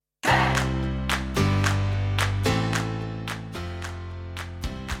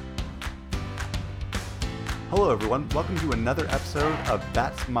Hello, everyone. Welcome to another episode of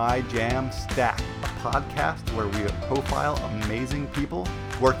That's My Jam Stack, a podcast where we profile amazing people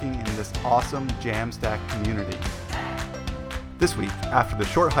working in this awesome Jamstack community. This week, after the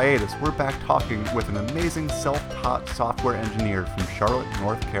short hiatus, we're back talking with an amazing self-taught software engineer from Charlotte,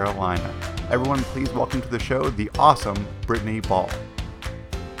 North Carolina. Everyone, please welcome to the show the awesome Brittany Ball.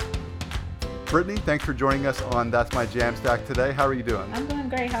 Brittany, thanks for joining us on That's My Jamstack today. How are you doing? I'm doing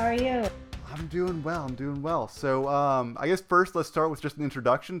great. How are you? I'm doing well. So I guess first let's start with just an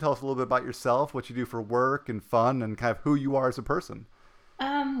introduction. Tell us a little bit about yourself, what you do for work and fun, and kind of who you are as a person.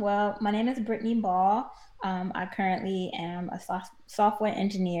 Well, my name is Brittany Ball. I currently am a software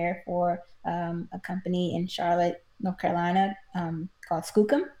engineer for a company in Charlotte, North Carolina called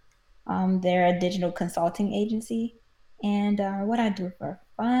Skookum. They're a digital consulting agency. And what I do for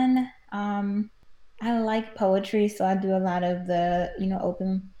fun, I like poetry, so I do a lot of the,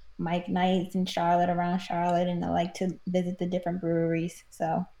 open mic nights in Charlotte, around Charlotte, and I like to visit the different breweries.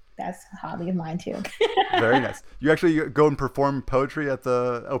 So that's a hobby of mine too. Very nice. You actually go and perform poetry at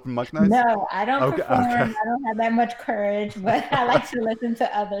the open mic nights? No, I don't Okay, perform. okay. I don't have that much courage, but I like to listen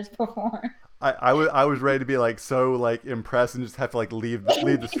to others perform. I was ready to be so impressed and just have to leave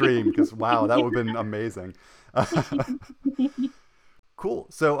the stream because wow, that would have been amazing. Cool.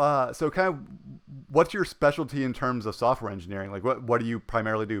 So kind of what's your specialty in terms of software engineering? Like what do you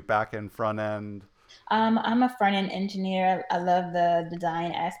primarily do? Back end, front end? I'm a front end engineer. I love the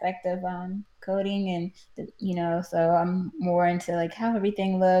design aspect of coding, and so I'm more into like how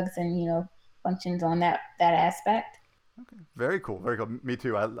everything looks and functions on that aspect. Okay. Very cool. Very cool. Me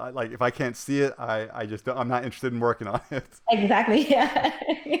too. I like if I can't see it, I just don't, I'm not interested in working on it. Exactly. Yeah.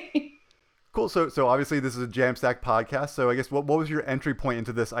 Cool. So obviously this is a Jamstack podcast. So I guess what was your entry point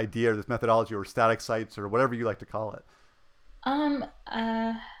into this idea, this methodology, or static sites, or whatever you like to call it? Um.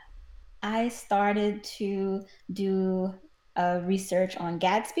 I started to do research on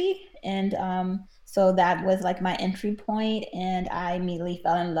Gatsby, and so that was like my entry point, and I immediately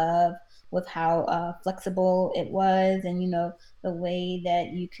fell in love with how flexible it was, and the way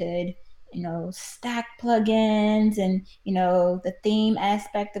that you could stack plugins, and the theme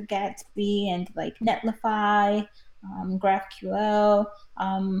aspect of Gatsby, and like Netlify, GraphQL.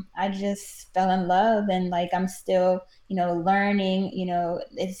 I just fell in love, and like I'm still learning.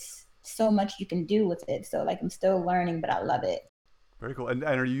 It's so much you can do with it. So like I'm still learning, but I love it. Very cool. And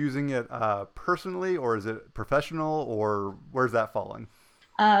are you using it personally, or is it professional, or where's that falling?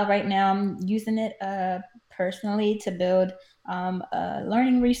 Right now, I'm using it personally to build a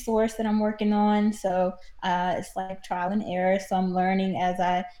learning resource that I'm working on. So it's like trial and error. So I'm learning as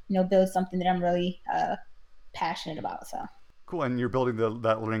I build something that I'm really passionate about. So Cool. And you're building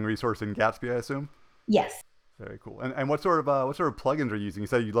that learning resource in Gatsby, I assume. yes. Very cool. And what sort of plugins are you using? You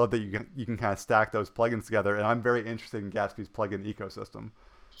said you love that you can kind of stack those plugins together, and I'm very interested in Gatsby's plugin ecosystem.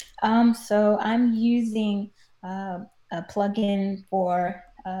 So I'm using a plugin for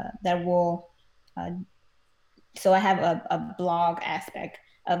that will. Uh, so I have a blog aspect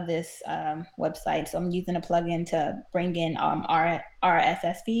of this website. So I'm using a plugin to bring in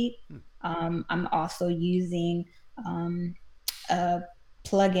RSS feed. Hmm. I'm also using a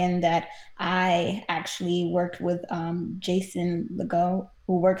plugin that I actually worked with Jason Legault,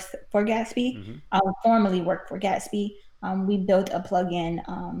 who works for Gatsby, Mm-hmm. formerly worked for Gatsby. We built a plugin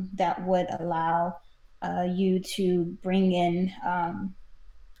that would allow you to bring in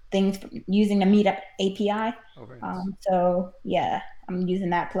things using the Meetup API. Oh, very nice. So yeah, I'm using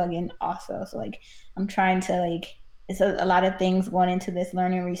that plugin also. So like I'm trying to like it's a lot of things going into this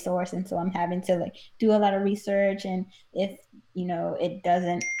learning resource, and so I'm having to like do a lot of research. And if it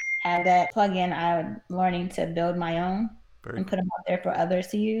doesn't have that plugin, I'm learning to build my own Very and put cool. them out there for others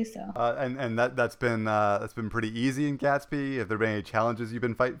to use. So And that's been pretty easy in Gatsby. Have there been any challenges you've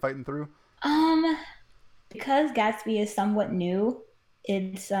been fighting through? um because Gatsby is somewhat new,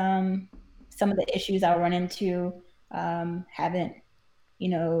 it's some of the issues I run into haven't you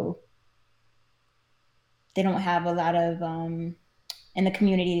know they don't have a lot of in the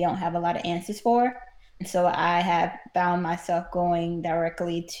community, they don't have a lot of answers for. And so I have found myself going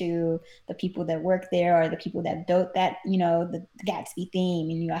directly to the people that work there, or the people that built that, the Gatsby theme.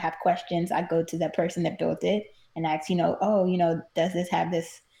 And, I have questions. I go to that person that built it and ask, oh, does this have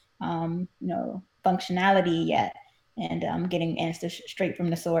this, functionality yet? And I'm getting answers straight from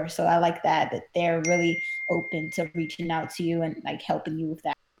the source. So I like that they're really open to reaching out to you and like helping you with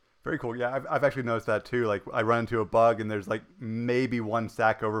that. Very cool. Yeah, I've actually noticed that too. Like I run into a bug and there's like maybe one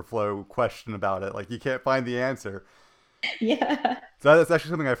Stack Overflow question about it. Like you can't find the answer. Yeah. So that's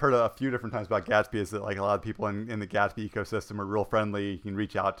actually something I've heard a few different times about Gatsby is that like a lot of people in the Gatsby ecosystem are real friendly. You can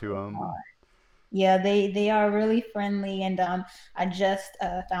reach out to them. Yeah, they are really friendly, and I just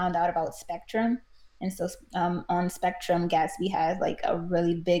found out about Spectrum, and so on Spectrum, Gatsby has like a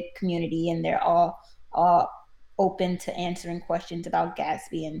really big community, and they're all open to answering questions about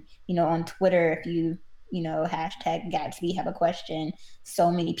Gatsby. And on Twitter, if you hashtag Gatsby have a question,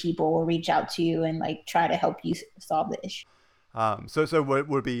 so many people will reach out to you and like try to help you solve the issue. So would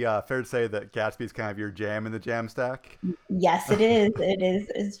it be fair to say that Gatsby's kind of your jam in the Jamstack? Yes, it is. It is.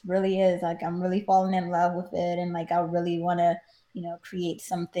 It really is. Like I'm really falling in love with it, and like I really want to, create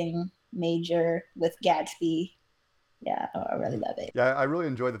something major with Gatsby. Yeah, I really love it. Yeah, I really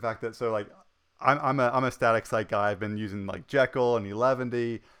enjoy the fact that so like I'm a static site guy. I've been using like Jekyll and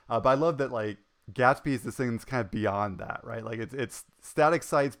Eleventy, but I love that like Gatsby is this thing that's kind of beyond that, right? Like it's static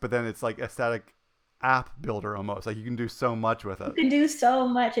sites, but then it's like a static app builder almost. Like you can do so much with You it. can do so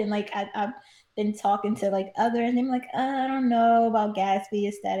much, and like I've been talking to like other, and they're like, I don't know about Gatsby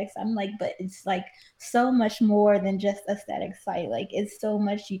aesthetics. I'm like, but it's like so much more than just a static site. Like it's so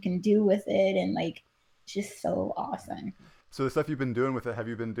much you can do with it, and like it's just so awesome. So the stuff you've been doing with it, have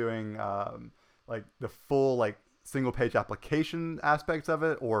you been doing like the full like single page application aspects of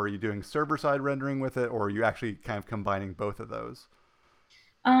it, or are you doing server side rendering with it, or are you actually kind of combining both of those?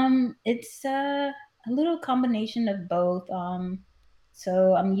 It's a little combination of both.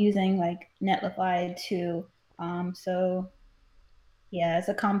 So I'm using like Netlify too. So yeah, it's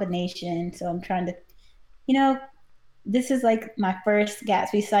a combination. So I'm trying to, you know, this is like my first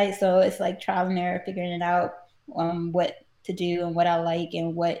Gatsby site, so it's like trial and error, figuring it out, what to do and what I like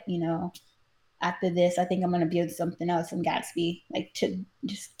and what, after this, I think I'm gonna build something else in Gatsby, like to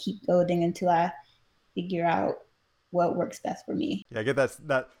just keep building until I figure out what works best for me. Yeah, get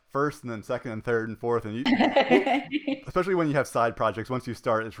that first and then second and third and fourth, and well, especially when you have side projects. Once you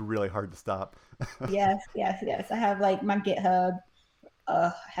start, it's really hard to stop. Yes, yes, yes. I have like my GitHub.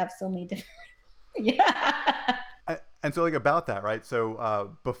 I have so many different. Yeah. And so like about that, right?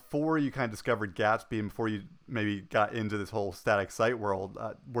 So before you kind of discovered Gatsby and before you maybe got into this whole static site world,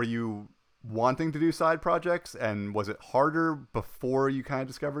 were you wanting to do side projects, and was it harder before you kind of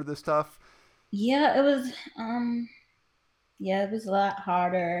discovered this stuff? Yeah, it was. Yeah, it was a lot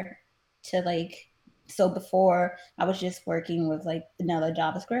harder to like. So before I was just working with like vanilla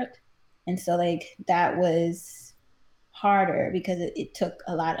JavaScript, and so like that was harder because it took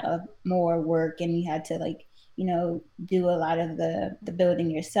a lot of more work, and you had to like do a lot of the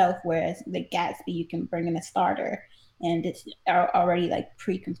building yourself. Whereas the Gatsby, you can bring in a starter, and it's already like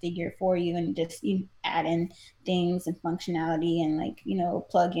pre-configured for you, and just you add in things and functionality and like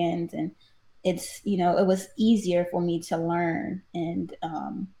plugins. And it was easier for me to learn. And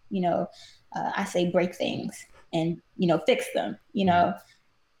I say break things and fix them. Mm-hmm.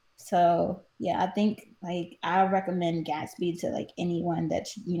 So yeah, I think like I recommend Gatsby to like anyone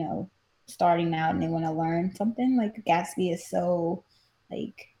that's starting out and they want to learn something. Like Gatsby is so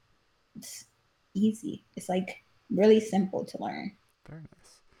like it's easy. It's like really simple to learn. Very nice.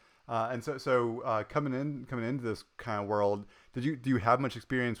 And so coming into this kind of world, do you have much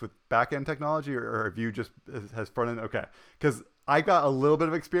experience with back end technology, or have you just has front end? Okay, because I got a little bit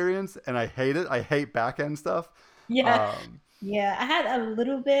of experience and I hate it. I hate back end stuff. Yeah, Um, yeah. I had a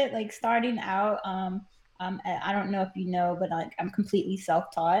little bit like starting out. I don't know if you know, but like I'm completely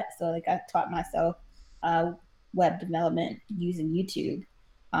self-taught. So like I taught myself uh, web development using YouTube.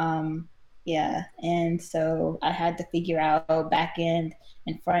 Um, yeah, and so I had to figure out back end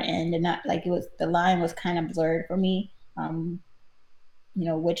and front end, and not like it was the line was kind of blurred for me.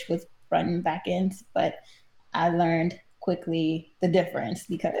 Which was front and back ends, but I learned quickly the difference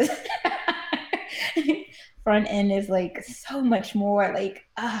because front end is like so much more like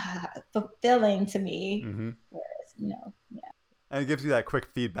fulfilling to me. mm-hmm. Whereas, yeah. And it gives you that quick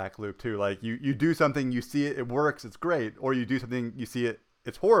feedback loop too. Like you do something, you see it, it works, it's great, or you do something, you see it,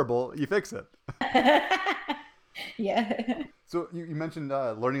 it's horrible, you fix it. Yeah. So you mentioned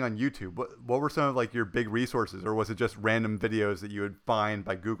learning on YouTube. What were some of like your big resources, or was it just random videos that you would find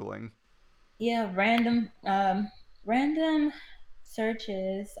by Googling? Yeah, random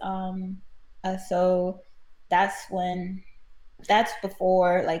searches. So that's when that's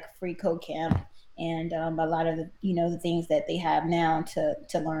before like free code camp and a lot of the things that they have now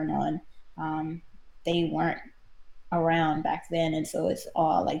to learn on. They weren't around back then, and so it's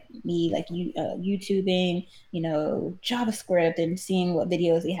all like me like YouTubing JavaScript and seeing what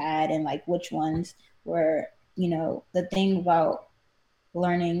videos they had and like which ones were the thing about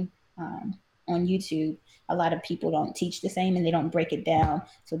learning on YouTube. A lot of people don't teach the same and they don't break it down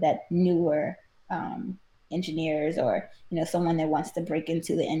so that newer um, engineers or someone that wants to break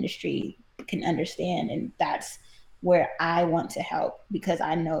into the industry can understand. And that's where I want to help because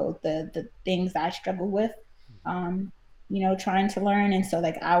I know the things I struggle with, trying to learn. And so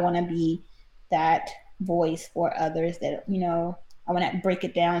like I want to be that voice for others that, I want to break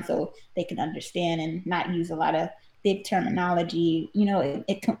it down so they can understand and not use a lot of big terminology.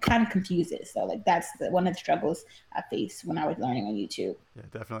 It kind of confuses. So like that's one of the struggles I faced when I was learning on YouTube. Yeah,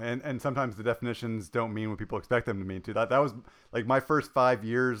 definitely. And sometimes the definitions don't mean what people expect them to mean too. That was like my first 5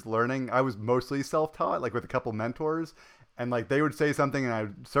 years learning. I was mostly self-taught, like with a couple mentors, and like they would say something and I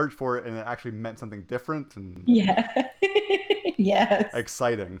would search for it and it actually meant something different and Yeah. Yes.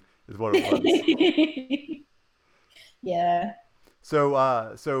 exciting is what it was. Yeah.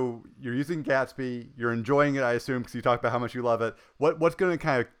 So you're using Gatsby. You're enjoying it, I assume, because you talked about how much you love it. What's going to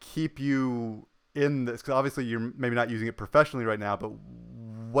kind of keep you in this? Because obviously you're maybe not using it professionally right now, but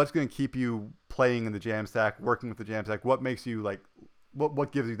what's going to keep you playing in the Jamstack, working with the Jamstack? What makes you like?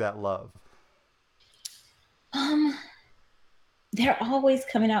 What gives you that love? Um, they're always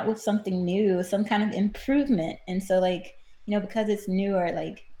coming out with something new, some kind of improvement, and so like because it's newer,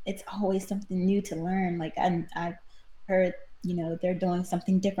 like it's always something new to learn. Like I've heard they're doing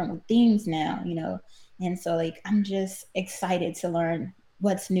something different with themes now, and so like I'm just excited to learn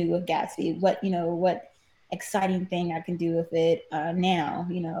what's new with Gatsby, what exciting thing I can do with it now,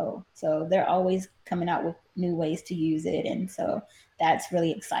 so they're always coming out with new ways to use it, and so that's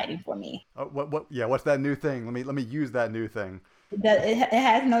really exciting for me. Yeah, what's that new thing? Let me use that new thing. It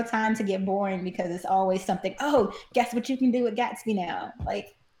has no time to get boring because it's always something. Oh, guess what you can do with Gatsby now?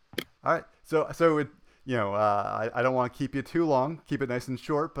 Like, all right, so it. I don't want to keep you too long. Keep it nice and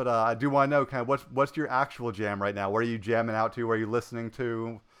short, but I do want to know kind of what's your actual jam right now? What are you jamming out to? What are you listening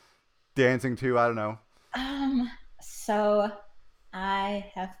to? Dancing to? I don't know. So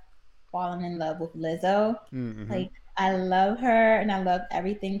I have fallen in love with Lizzo. Mm-hmm. Like I love her and I love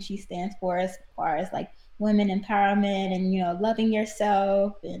everything she stands for as far as like women empowerment and loving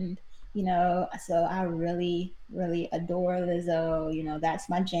yourself and so I really really adore Lizzo. That's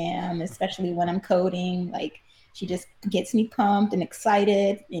my jam, especially when I'm coding. Like she just gets me pumped and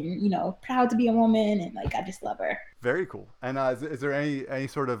excited and proud to be a woman, and like I just love her. Very cool. And is there any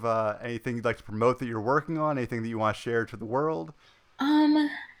sort of anything you'd like to promote that you're working on? Anything that you want to share to the world? Um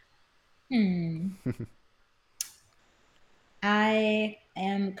hmm. I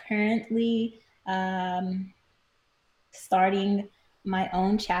am currently starting my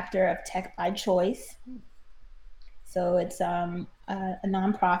own chapter of Tech by Choice. So it's a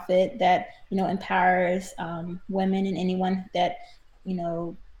nonprofit that empowers women and anyone that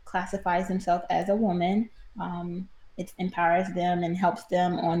classifies themselves as a woman. It empowers them and helps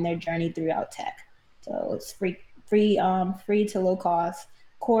them on their journey throughout tech. So it's free to low cost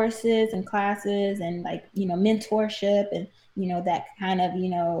courses and classes and like mentorship and that kind of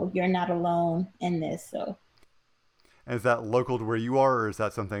you're not alone in this. So And is that local to where you are, or is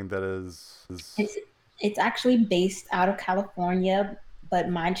that something that is... it's actually based out of California, but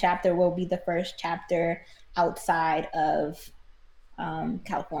my chapter will be the first chapter outside of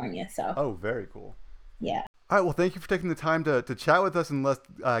California. So Oh, very cool. yeah. All right. Well, thank you for taking the time to chat with us and let's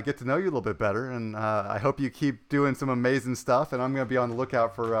get to know you a little bit better. And I hope you keep doing some amazing stuff. And I'm going to be on the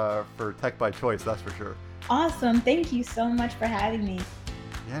lookout for Tech by Choice. That's for sure. Awesome. Thank you so much for having me.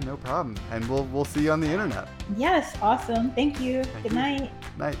 Yeah, no problem. And we'll see you on the internet. Yes. Awesome. Thank you. Good night.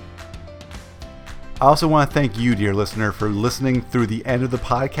 Night. I also want to thank you, dear listener, for listening through the end of the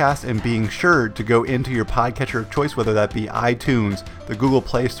podcast and being sure to go into your podcatcher of choice, whether that be iTunes, the Google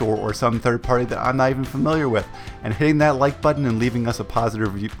Play Store, or some third party that I'm not even familiar with, and hitting that like button and leaving us a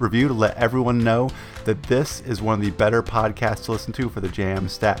positive review to let everyone know that this is one of the better podcasts to listen to for the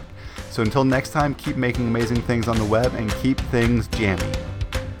Jamstack. So until next time, keep making amazing things on the web and keep things jammy.